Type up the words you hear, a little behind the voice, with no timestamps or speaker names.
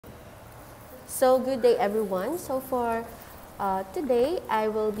So good day everyone. So for today, I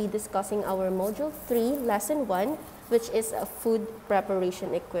will be discussing our Module 3, Lesson 1, which is food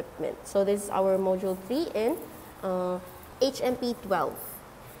preparation equipment. So this is our Module 3 in HMP 12.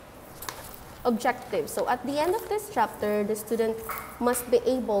 Objectives. So at the end of this chapter, the student must be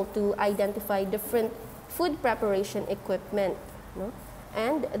able to identify different food preparation equipment. No?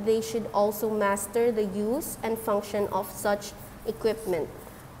 And they should also master the use and function of such equipment.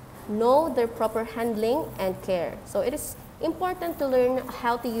 Know their proper handling and care. So it is important to learn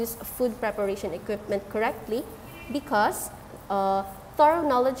how to use food preparation equipment correctly because thorough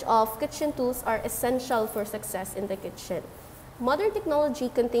knowledge of kitchen tools are essential for success in the kitchen. Modern technology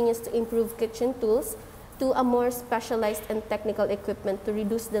continues to improve kitchen tools to a more specialized and technical equipment to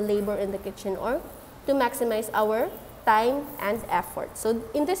reduce the labor in the kitchen or to maximize our time and effort. So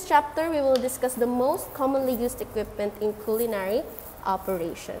in this chapter, we will discuss the most commonly used equipment in culinary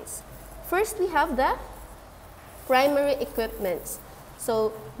operations. First, we have the primary equipments.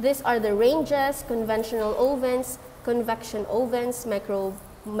 So these are the ranges, conventional ovens, convection ovens,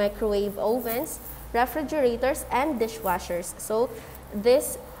 microwave ovens, refrigerators, and dishwashers. So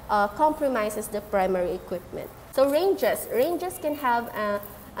this comprises the primary equipment. So ranges can have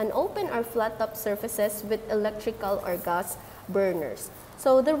an open or flat top surfaces with electrical or gas burners.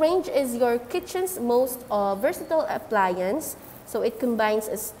 So the range is your kitchen's most versatile appliance. So it combines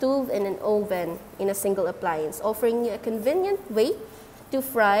a stove and an oven in a single appliance, offering you a convenient way to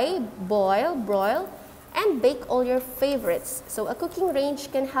fry, boil, broil, and bake all your favorites. So a cooking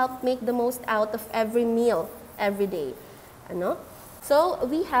range can help make the most out of every meal every day. So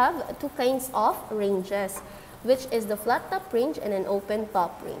we have two kinds of ranges, which is the flat top range and an open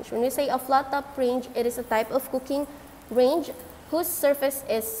top range. When we say a flat top range, it is a type of cooking range whose surface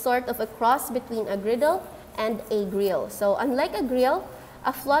is sort of a cross between a griddle and a grill. So unlike a grill,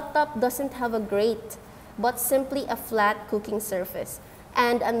 a flat top doesn't have a grate, but simply a flat cooking surface.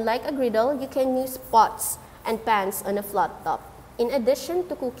 And unlike a griddle, you can use pots and pans on a flat top. In addition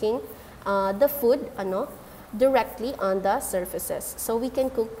to cooking the food directly on the surfaces. So we can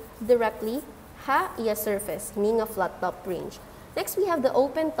cook directly iya surface, meaning a flat top range. Next, we have the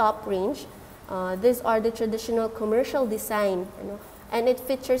open top range. These are the traditional commercial design, and it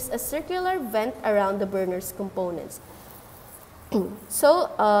features a circular vent around the burner's components. So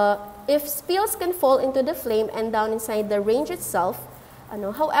if spills can fall into the flame and down inside the range itself,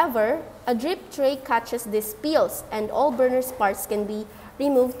 however, a drip tray catches these spills and all burner's parts can be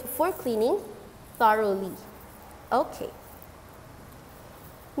removed for cleaning thoroughly. Okay.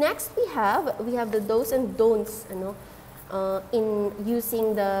 Next, we have the do's and don'ts in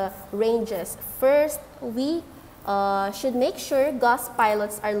using the ranges. First, we should make sure gas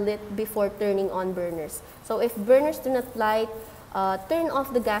pilots are lit before turning on burners. So if burners do not light, turn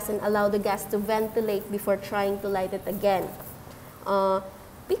off the gas and allow the gas to ventilate before trying to light it again.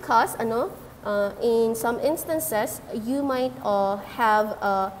 Because in some instances, you might have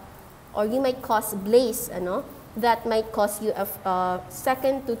or you might cause blaze, that might cause you a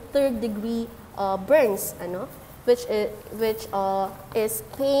second to third degree burns, which is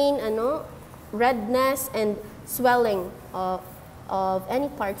pain, redness, and swelling of any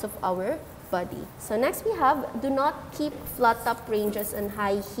parts of our body. So next we have, do not keep flat top ranges on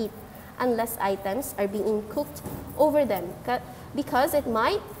high heat unless items are being cooked over them because it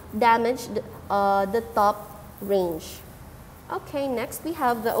might damage the top range. Okay, next we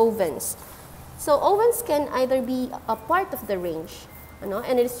have the ovens. So ovens can either be a part of the range,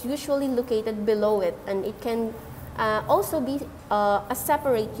 and it is usually located below it, and it can also be a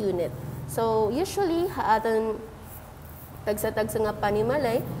separate unit. So usually atong tagsa-tagsa nga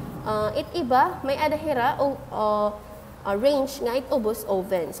panimalay, it iba may adahira a range nga it ubos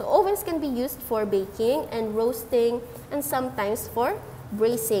oven. So ovens can be used for baking and roasting and sometimes for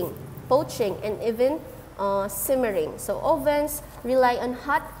braising, poaching, and even simmering. So ovens rely on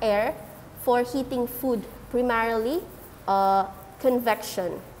hot air for heating food, primarily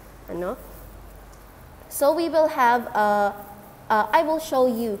convection. So we will have, I will show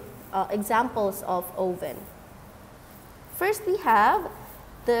you examples of oven. First, we have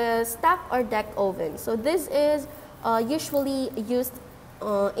the stack or deck oven. So this is usually used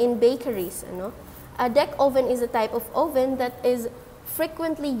in bakeries. A deck oven is a type of oven that is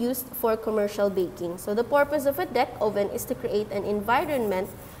frequently used for commercial baking. So the purpose of a deck oven is to create an environment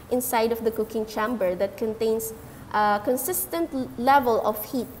inside of the cooking chamber that contains a consistent level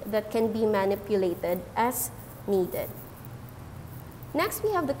of heat that can be manipulated as needed. Next,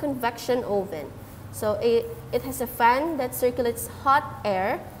 we have the convection oven. So it has a fan that circulates hot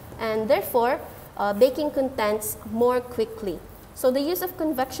air and therefore baking contents more quickly. So the use of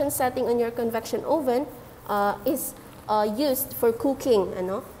convection setting on your convection oven is used for cooking,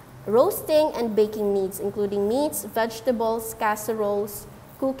 roasting and baking needs, including meats, vegetables, casseroles,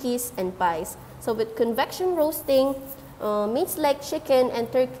 cookies, and pies. So with convection roasting, meats like chicken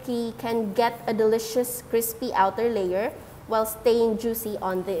and turkey can get a delicious crispy outer layer while staying juicy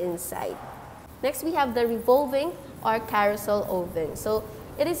on the inside. Next, we have the revolving or carousel oven. So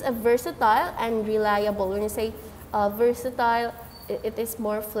it is a versatile and reliable. When you say versatile, it is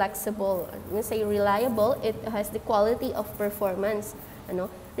more flexible. When you say reliable, it has the quality of performance.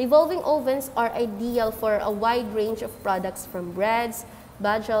 Revolving ovens are ideal for a wide range of products, from breads,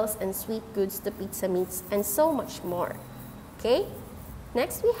 bagels, and sweet goods to pizza meats, and so much more. Okay?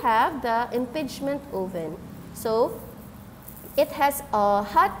 Next, we have the impingement oven. So it has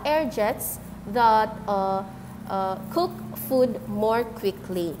hot air jets that cook food more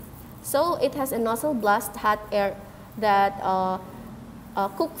quickly. So it has a nozzle blast hot air that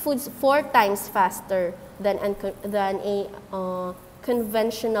cook foods 4 times faster than a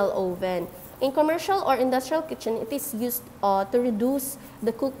conventional oven. In commercial or industrial kitchen, it is used to reduce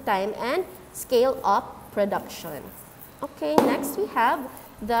the cook time and scale up production. Okay, next we have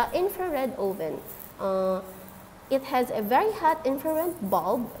the infrared oven. It has a very hot infrared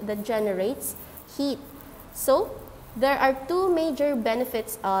bulb that generates heat. So there are 2 major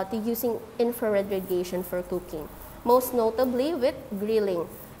benefits to using infrared radiation for cooking, most notably with grilling.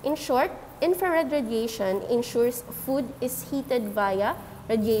 In short, infrared radiation ensures food is heated via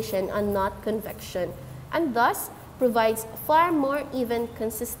radiation and not convection, and thus provides far more even,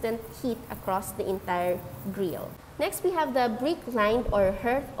 consistent heat across the entire grill. Next, we have the brick-lined or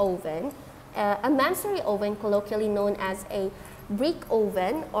hearth oven. A Mansory oven, colloquially known as a brick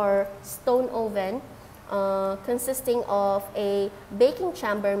oven or stone oven, consisting of a baking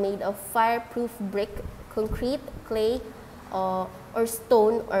chamber made of fireproof brick, concrete, clay, or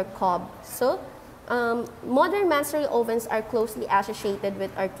stone or cob. So, modern Mansory ovens are closely associated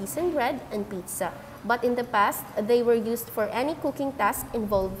with artisan bread and pizza, but in the past, they were used for any cooking task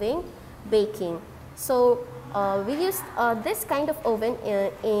involving baking. So, we used this kind of oven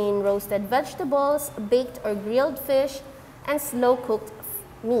in roasted vegetables, baked or grilled fish, and slow-cooked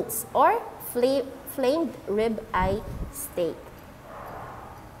meats, or flamed rib eye steak.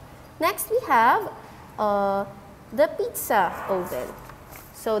 Next, we have the pizza oven.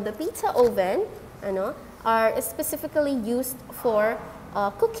 So the pizza oven are specifically used for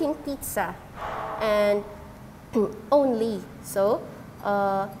cooking pizza and only. So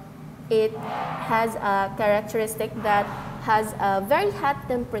it has a characteristic that has a very hot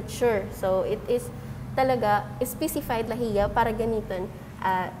temperature. So it is talaga specified lahiya para ganiton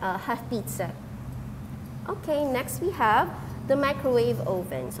hot pizza. Okay, next we have the microwave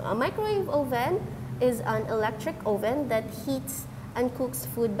oven. So a microwave oven is an electric oven that heats and cooks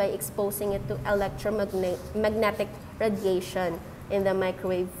food by exposing it to electromagnetic radiation in the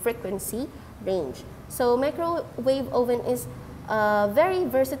microwave frequency range. So microwave oven is a very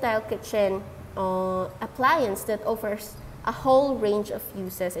versatile kitchen appliance that offers a whole range of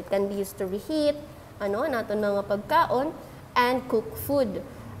uses. It can be used to reheat naton mga pagkaon and cook food.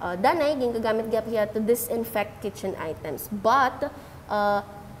 Danay ginagamit gyud to disinfect kitchen items, but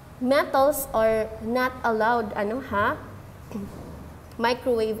metals are not allowed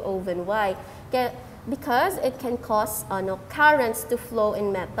microwave oven. Why? Because it can cause currents to flow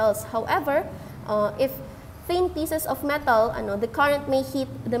in metals. However, if thin pieces of metal, the current may heat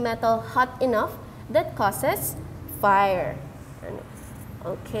the metal hot enough that causes fire.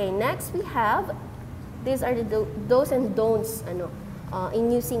 Okay, next we have, these are the do's and don'ts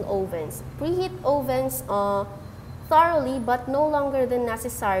in using ovens. Preheat ovens thoroughly but no longer than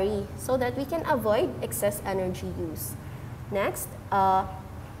necessary so that we can avoid excess energy use. Next, to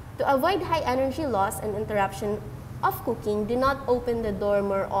avoid high energy loss and interruption of cooking, do not open the door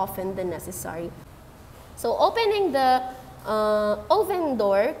more often than necessary. So opening the oven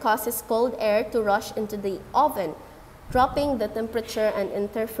door causes cold air to rush into the oven, dropping the temperature and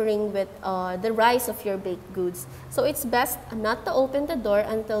interfering with the rise of your baked goods. So it's best not to open the door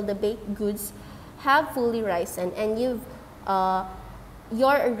until the baked goods have fully risen and you're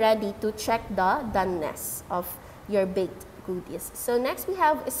ready to check the doneness of your baked goodies. So next we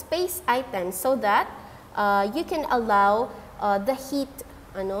have space items so that you can allow the heat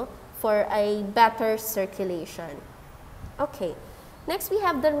for a better circulation. Okay. Next, we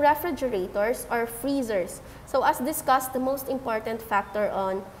have the refrigerators or freezers. So as discussed, the most important factor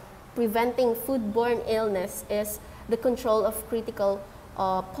on preventing foodborne illness is the control of critical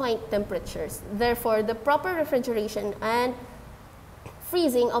point temperatures. Therefore, the proper refrigeration and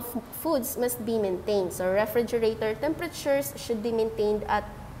freezing of foods must be maintained. So refrigerator temperatures should be maintained at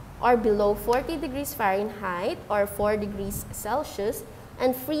or below 40 degrees Fahrenheit or 4 degrees Celsius,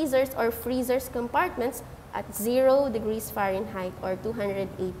 and freezers or freezers compartments at 0 degrees Fahrenheit or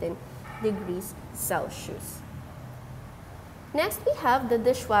 218 degrees Celsius. Next, we have the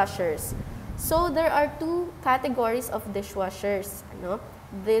dishwashers. So there are two categories of dishwashers.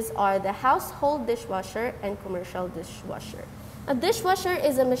 These are the household dishwasher and commercial dishwasher. A dishwasher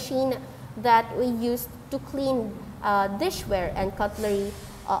is a machine that we use to clean dishware and cutlery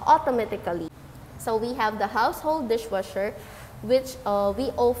automatically. So we have the household dishwasher, which we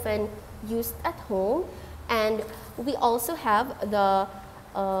often use at home, and we also have the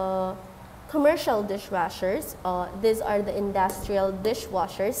commercial dishwashers. These are the industrial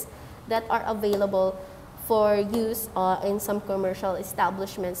dishwashers that are available for use in some commercial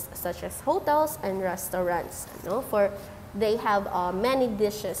establishments such as hotels and restaurants. They have many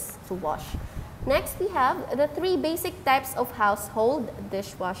dishes to wash. Next, we have the three basic types of household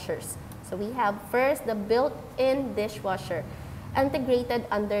dishwashers. So we have first the built-in dishwasher, integrated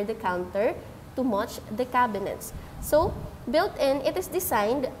under the counter to match the cabinets. So built-in, it is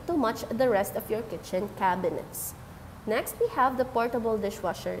designed to match the rest of your kitchen cabinets. Next, we have the portable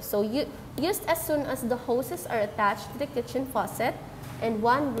dishwasher. So used as soon as the hoses are attached to the kitchen faucet and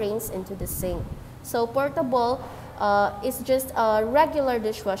one drains into the sink. So portable is just a regular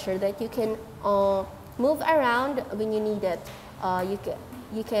dishwasher that you can move around when you need it.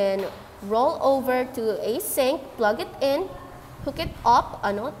 You can roll over to a sink, plug it in, hook it up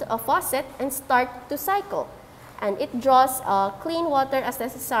to a faucet, and start to cycle. And it draws clean water as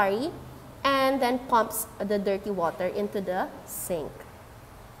necessary and then pumps the dirty water into the sink.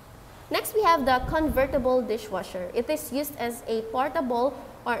 Next, we have the convertible dishwasher. It is used as a portable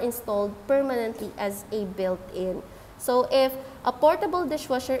or installed permanently as a built-in. So if a portable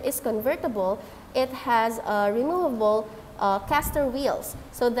dishwasher is convertible, it has removable caster wheels,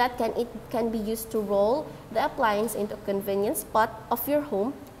 so that it can be used to roll the appliance into a convenient spot of your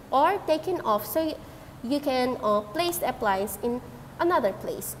home, or taken off so you can place the appliance in another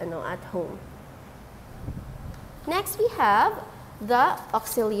place at home. Next, we have the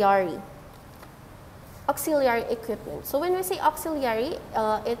auxiliary equipment. So when we say auxiliary,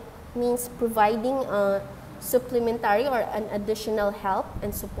 it means providing supplementary or an additional help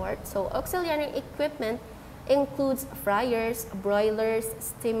and support. So auxiliary equipment includes fryers, broilers,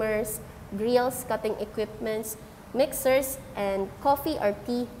 steamers, grills, cutting equipments, mixers, and coffee or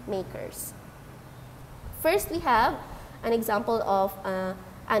tea makers. First, we have an example of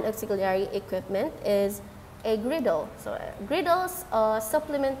an auxiliary equipment is a griddle. So griddles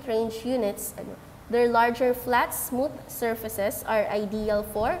supplement range units. Their larger, flat, smooth surfaces are ideal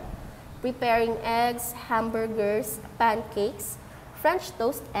for preparing eggs, hamburgers, pancakes, French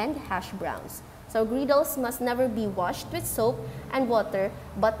toast, and hash browns. So griddles must never be washed with soap and water,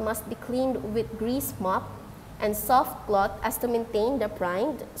 but must be cleaned with grease mop and soft cloth as to maintain the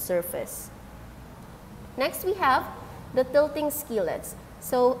primed surface. Next, we have the tilting skillets.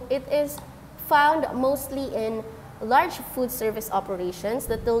 So it is found mostly in large food service operations.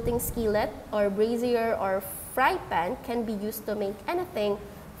 The tilting skillet or brazier or fry pan can be used to make anything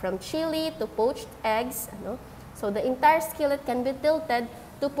from chili to poached eggs. So the entire skillet can be tilted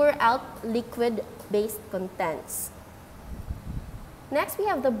to pour out liquid-based contents. Next, we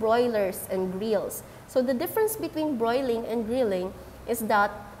have the broilers and grills. So the difference between broiling and grilling is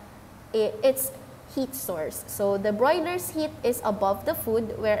that it's heat source. So the broiler's heat is above the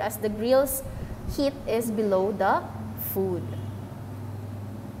food, whereas the grill's heat is below the food.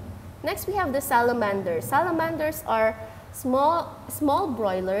 Next, we have the salamanders. Salamanders are small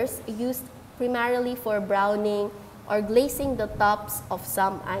broilers used primarily for browning or glazing the tops of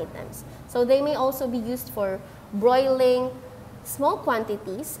some items. So they may also be used for broiling small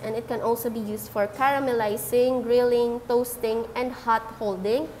quantities, and it can also be used for caramelizing, grilling, toasting, and hot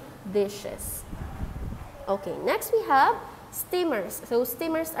holding dishes. Okay, next we have steamers. So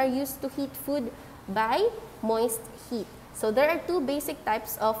steamers are used to heat food by moist heat. So there are two basic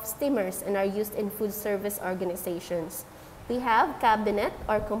types of steamers and are used in food service organizations. We have cabinet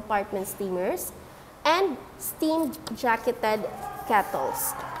or compartment steamers and steam jacketed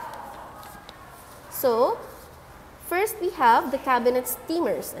kettles. So first we have the cabinet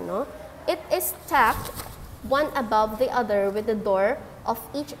steamers. It is stacked one above the other with the door of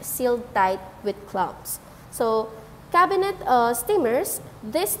each sealed tight with clamps. So cabinet steamers,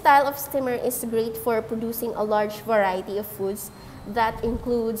 this style of steamer is great for producing a large variety of foods that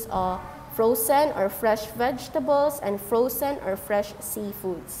includes frozen or fresh vegetables and frozen or fresh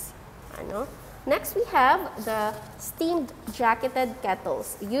seafoods. Next, we have the steamed jacketed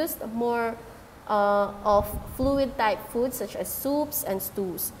kettles, used more of fluid type foods such as soups and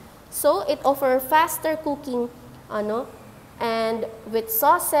stews. So it offers faster cooking, and with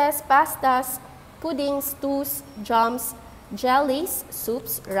sauces, pastas, puddings, stews, jams, jellies,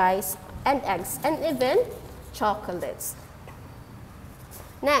 soups, rice, and eggs, and even chocolates.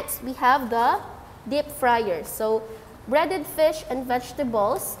 Next, we have the deep fryers. So breaded fish and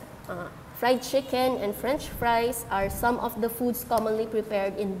vegetables, fried chicken and French fries are some of the foods commonly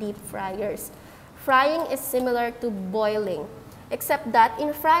prepared in deep fryers. Frying is similar to boiling, except that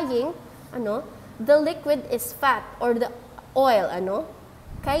in frying, the liquid is fat or the oil,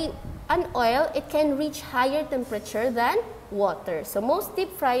 Kay an oil, it can reach higher temperature than water. So most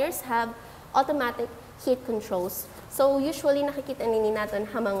deep fryers have automatic heat controls. So usually nakikita nini natin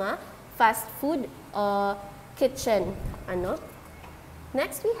ha mga fast food kitchen,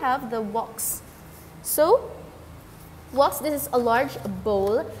 Next, we have the woks. So, woks, this is a large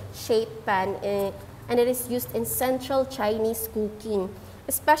bowl-shaped pan, and it is used in central Chinese cooking,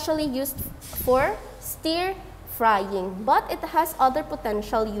 especially used for stir frying, but it has other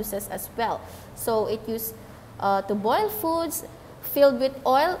potential uses as well. So, it used to boil foods filled with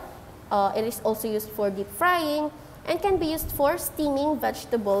oil. It is also used for deep frying and can be used for steaming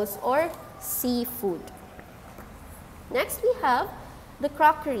vegetables or seafood. Next, we have the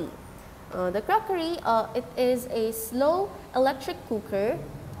crockery. The crockery, it is a slow electric cooker,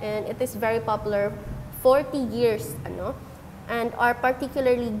 and it is very popular 40 years, and are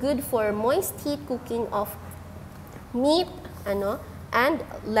particularly good for moist heat cooking of meat, and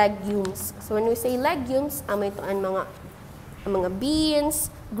legumes. So when we say legumes, ito ang mga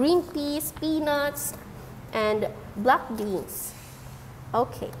beans, green peas, peanuts, and black beans.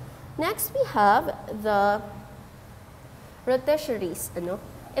 Okay. Next, we have the rotisseries.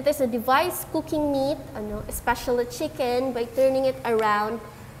 It is a device cooking meat, especially chicken, by turning it around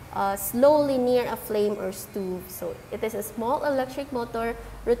slowly near a flame or stove. So it is a small electric motor,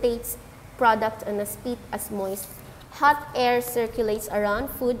 rotates product on a speed as moist. Hot air circulates around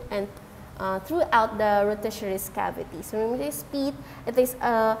food and throughout the rotisserie's cavity. So when we say speed, it is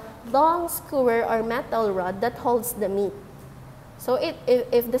a long skewer or metal rod that holds the meat. So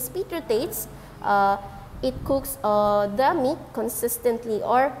if the speed rotates, it cooks the meat consistently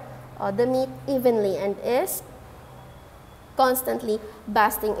or the meat evenly and is constantly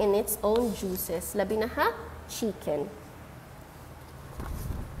basking in its own juices. Labi na ha, chicken.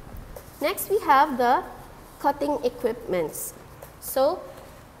 Next, we have the cutting equipments. So,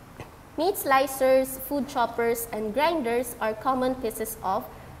 meat slicers, food choppers, and grinders are common pieces of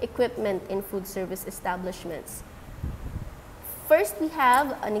equipment in food service establishments. First, we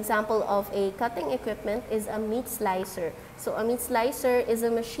have an example of a cutting equipment is a meat slicer. So a meat slicer is a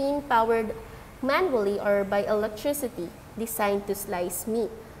machine powered manually or by electricity designed to slice meat.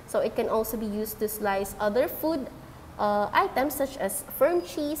 So it can also be used to slice other food items such as firm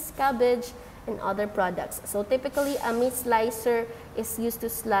cheese, cabbage, and other products. So typically, a meat slicer is used to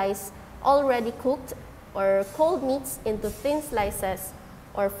slice already cooked or cold meats into thin slices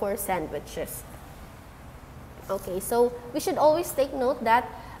or for sandwiches. Okay, so we should always take note that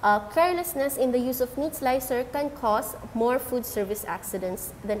carelessness in the use of meat slicer can cause more food service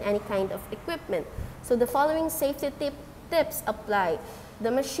accidents than any kind of equipment. So the following safety tips apply. The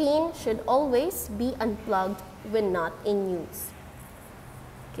machine should always be unplugged when not in use.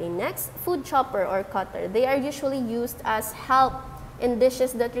 Okay, next, food chopper or cutter. They are usually used as help in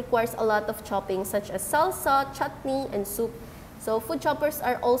dishes that requires a lot of chopping such as salsa, chutney, and soup. So food choppers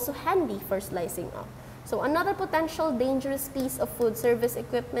are also handy for slicing up. So another potential dangerous piece of food service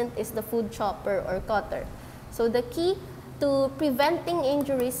equipment is the food chopper or cutter. So the key to preventing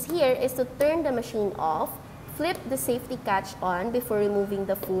injuries here is to turn the machine off, flip the safety catch on before removing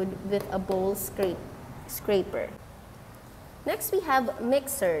the food with a bowl scraper. Next, we have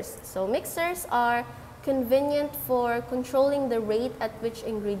mixers. So mixers are convenient for controlling the rate at which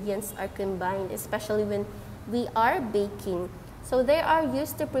ingredients are combined, especially when we are baking. So they are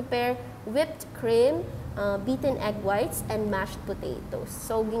used to prepare whipped cream, beaten egg whites, and mashed potatoes.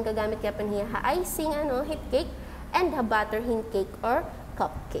 So ginagamit kaya niya icing, hit cake, and butter cake or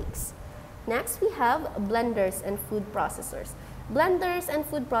cupcakes. Next, we have blenders and food processors. Blenders and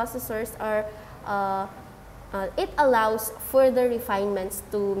food processors are it allows further refinements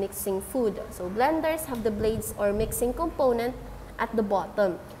to mixing food. So blenders have the blades or mixing component at the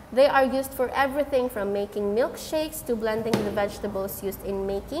bottom. They are used for everything from making milkshakes to blending the vegetables used in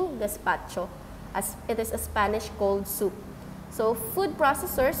making gazpacho, as it is a Spanish cold soup. So food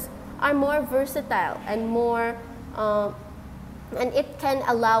processors are more versatile and more and it can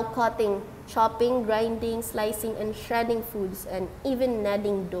allow cutting chopping, grinding, slicing, and shredding foods, and even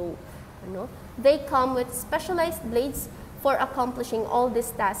kneading dough. They come with specialized blades for accomplishing all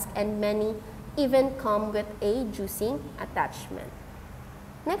these tasks, and many even come with a juicing attachment.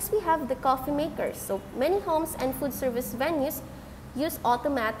 Next, we have the coffee makers. So many homes and food service venues use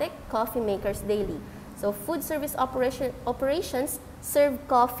automatic coffee makers daily. So food service operations serve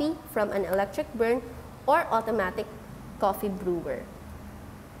coffee from an electric burn or automatic coffee brewer.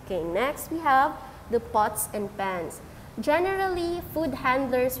 Okay, next we have the pots and pans. Generally, food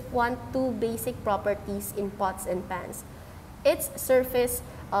handlers want two basic properties in pots and pans. Its surface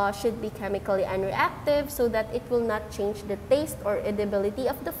should be chemically unreactive so that it will not change the taste or edibility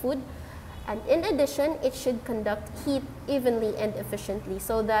of the food. And in addition, it should conduct heat evenly and efficiently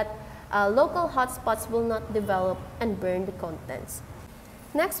so that local hotspots will not develop and burn the contents.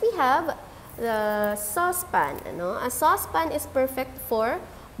 Next, we have the saucepan. A saucepan is perfect for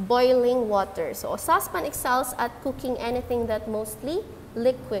boiling water. So a saucepan excels at cooking anything that mostly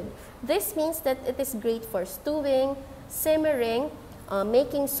liquid. This means that it is great for stewing, simmering,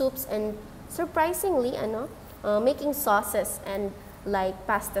 making soups, and surprisingly, making sauces and like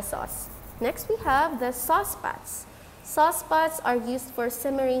pasta sauce. Next, we have the saucepots. Saucepots are used for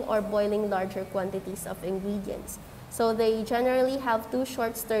simmering or boiling larger quantities of ingredients. So they generally have two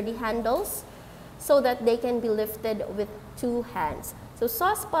short sturdy handles so that they can be lifted with two hands. So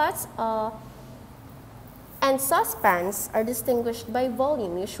saucepots and saucepans are distinguished by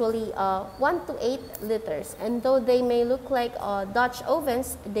volume, usually 1 to 8 liters. And though they may look like Dutch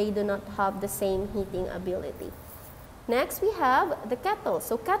ovens, they do not have the same heating ability. Next, we have the kettle.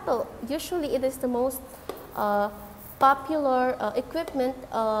 So kettle, usually it is the most popular equipment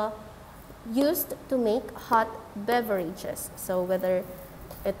used to make hot beverages. So whether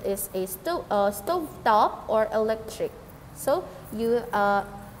it is a stove top or electric. So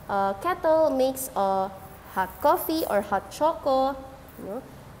kettle makes hot coffee or hot choco,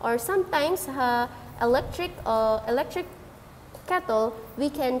 or sometimes electric kettle we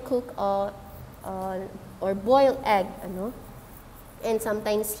can cook or boil egg, and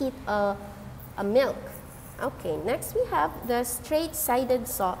sometimes heat a milk. Okay, next we have the straight-sided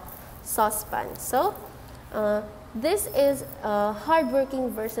saucepan. So this is a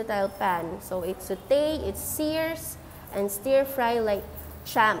hard-working, versatile pan. So it saute, it sears, and stir-fry like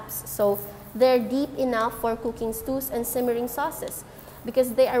champs. So they're deep enough for cooking stews and simmering sauces.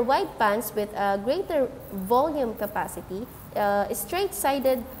 Because they are wide pans with a greater volume capacity, a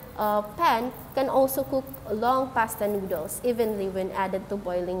straight-sided pan can also cook long pasta noodles evenly when added to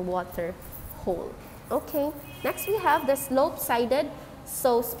boiling water whole. Okay, next we have the slope-sided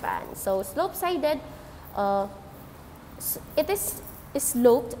saucepan. So slope-sided, it is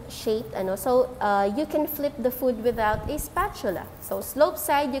sloped shaped, so you can flip the food without a spatula. So slope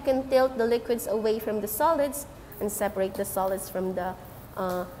side, you can tilt the liquids away from the solids and separate the solids from the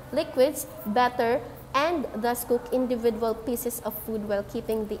liquids better, and thus cook individual pieces of food while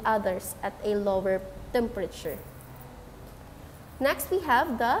keeping the others at a lower temperature. Next, we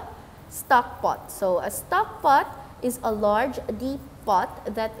have the stock pot. So a stock pot is a large, deep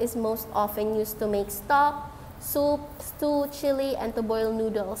pot that is most often used to make stock, soup, stew, chili, and to boil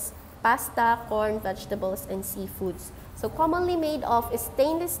noodles, pasta, corn, vegetables, and seafoods. So commonly made of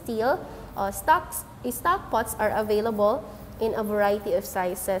stainless steel, stock pots are available in a variety of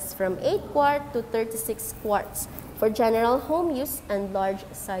sizes from 8 quart to 36 quarts for general home use and large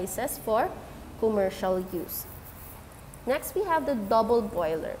sizes for commercial use. Next, we have the double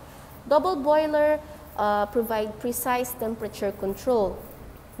boiler. Double boiler provide precise temperature control.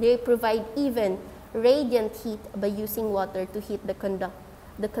 They provide even radiant heat by using water to heat the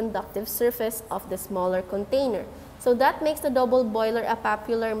conductive surface of the smaller container. So that makes the double boiler a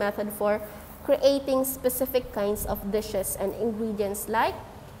popular method for creating specific kinds of dishes and ingredients like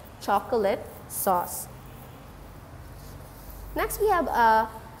chocolate sauce. Next, we have a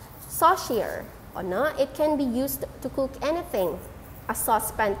saucier. It can be used to cook anything a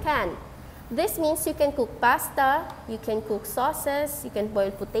saucepan can. This means you can cook pasta, you can cook sauces, you can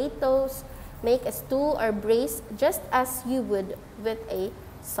boil potatoes, make a stew or braise just as you would with a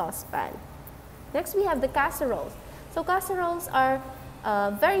saucepan. Next, we have the casseroles. So casseroles are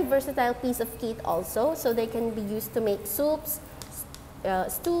a very versatile piece of kit also. So they can be used to make soups,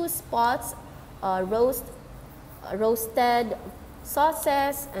 stews, pots, roasted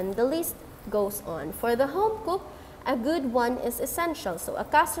sauces, and the list goes on. For the home cook, a good one is essential. So a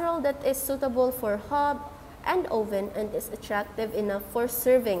casserole that is suitable for hob and oven and is attractive enough for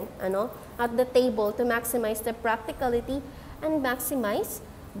serving at the table to maximize the practicality and maximize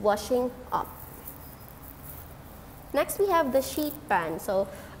washing up. Next, we have the sheet pan. So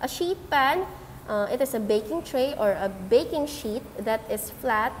a sheet pan, it is a baking tray or a baking sheet that is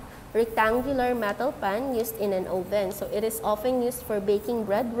flat, rectangular metal pan used in an oven. So it is often used for baking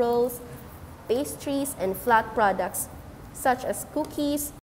bread rolls, pastries, and flat products such as cookies,